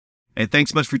Hey,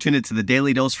 thanks so much for tuning in to the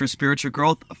Daily Dose for Spiritual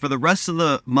Growth. For the rest of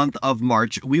the month of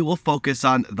March, we will focus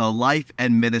on the life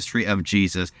and ministry of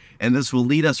Jesus, and this will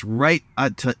lead us right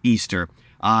to Easter.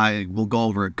 We'll go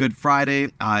over Good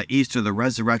Friday, Easter, the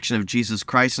resurrection of Jesus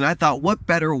Christ, and I thought, what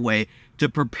better way to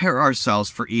prepare ourselves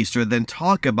for Easter than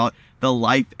talk about the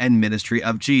life and ministry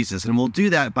of Jesus. And we'll do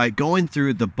that by going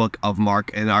through the book of Mark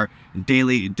in our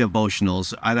daily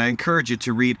devotionals. And I encourage you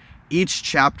to read each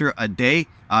chapter a day,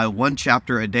 one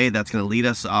chapter a day. That's going to lead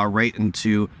us right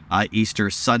into Easter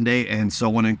Sunday. And so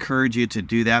I want to encourage you to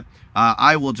do that.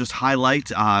 I will just highlight,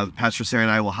 Pastor Sarah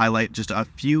and I will highlight just a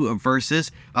few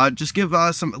verses, just give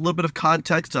a little bit of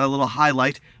context, a little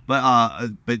highlight.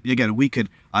 But again, we could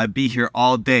be here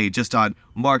all day just on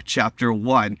Mark chapter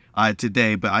 1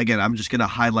 today. But again, I'm just going to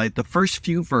highlight the first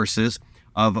few verses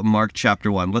of Mark chapter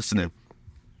 1. Listen in.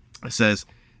 It says,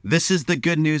 "This is the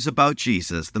good news about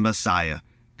Jesus, the Messiah,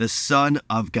 the Son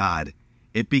of God.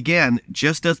 It began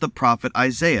just as the prophet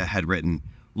Isaiah had written.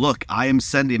 Look, I am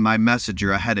sending my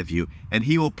messenger ahead of you, and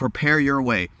he will prepare your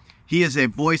way. He is a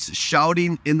voice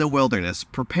shouting in the wilderness,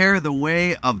 prepare the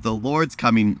way of the Lord's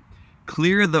coming,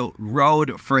 clear the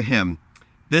road for him."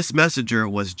 This messenger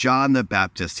was John the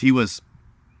Baptist. He was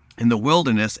in the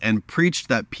wilderness and preached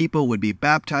that people would be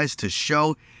baptized to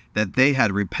show that they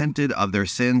had repented of their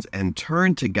sins and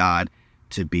turned to God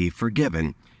to be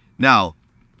forgiven. Now,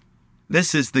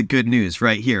 this is the good news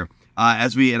right here.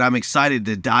 And I'm excited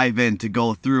to dive in, to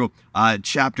go through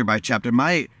chapter by chapter.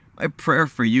 My prayer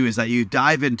for you is that you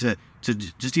dive into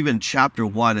just even chapter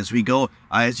 1 as we go,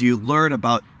 as you learn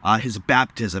about his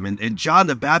baptism. And John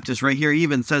the Baptist right here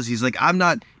even says, he's like, I'm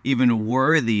not even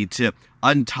worthy to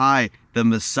untie the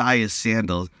Messiah's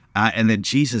sandals. And then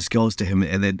Jesus goes to him,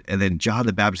 and then John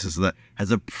the Baptist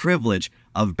has a privilege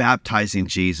of baptizing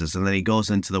Jesus. And then he goes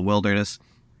into the wilderness.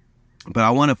 But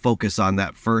I want to focus on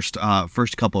that first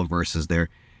couple of verses there.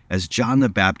 As John the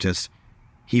Baptist,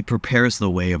 he prepares the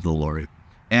way of the Lord.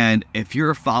 And if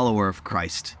you're a follower of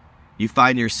Christ, you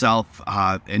find yourself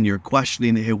and you're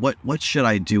questioning, hey, what should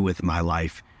I do with my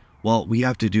life? Well, we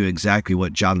have to do exactly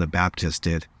what John the Baptist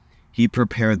did. He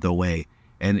prepared the way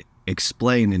and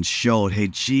explained and showed, hey,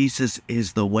 Jesus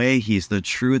is the way, he's the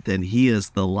truth, and he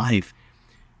is the life.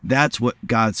 That's what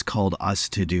God's called us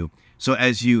to do. So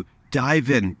as you dive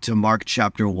into Mark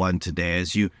chapter 1 today,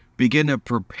 as you begin to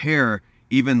prepare,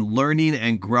 even learning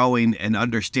and growing and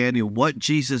understanding what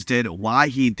Jesus did, why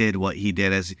he did what he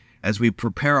did, as we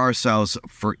prepare ourselves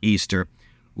for Easter,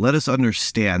 let us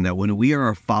understand that when we are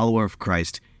a follower of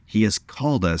Christ, he has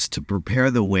called us to prepare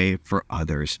the way for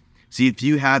others. See, if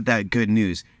you have that good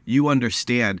news, you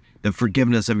understand the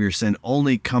forgiveness of your sin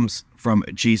only comes from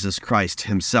Jesus Christ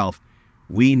himself.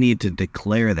 We need to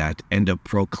declare that and to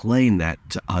proclaim that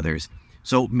to others.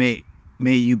 So may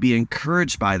you be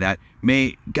encouraged by that.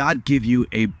 May God give you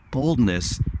a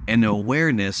boldness and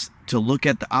awareness to look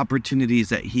at the opportunities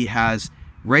that he has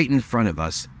right in front of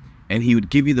us. And he would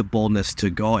give you the boldness to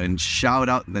go and shout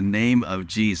out the name of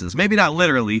Jesus. Maybe not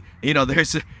literally,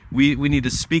 we need to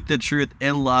speak the truth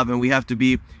in love, and we have to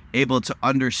be able to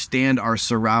understand our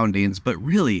surroundings, but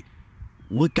really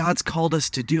what God's called us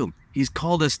to do. He's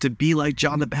called us to be like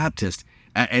John the Baptist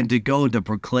and to go and to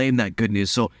proclaim that good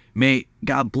news. So may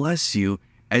God bless you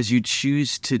as you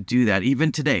choose to do that.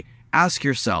 Even today, ask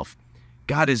yourself,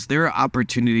 God, is there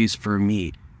opportunities for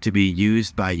me to be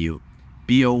used by you?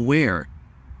 Be aware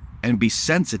and be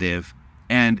sensitive,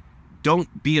 and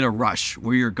don't be in a rush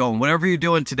where you're going. Whatever you're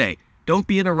doing today, don't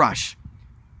be in a rush.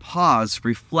 Pause,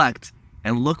 reflect,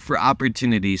 and look for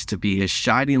opportunities to be his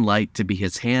shining light, to be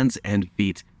his hands and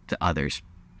feet to others.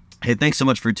 Hey, thanks so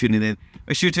much for tuning in.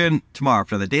 Make sure you tune in tomorrow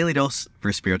for the Daily Dose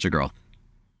for Spiritual Growth.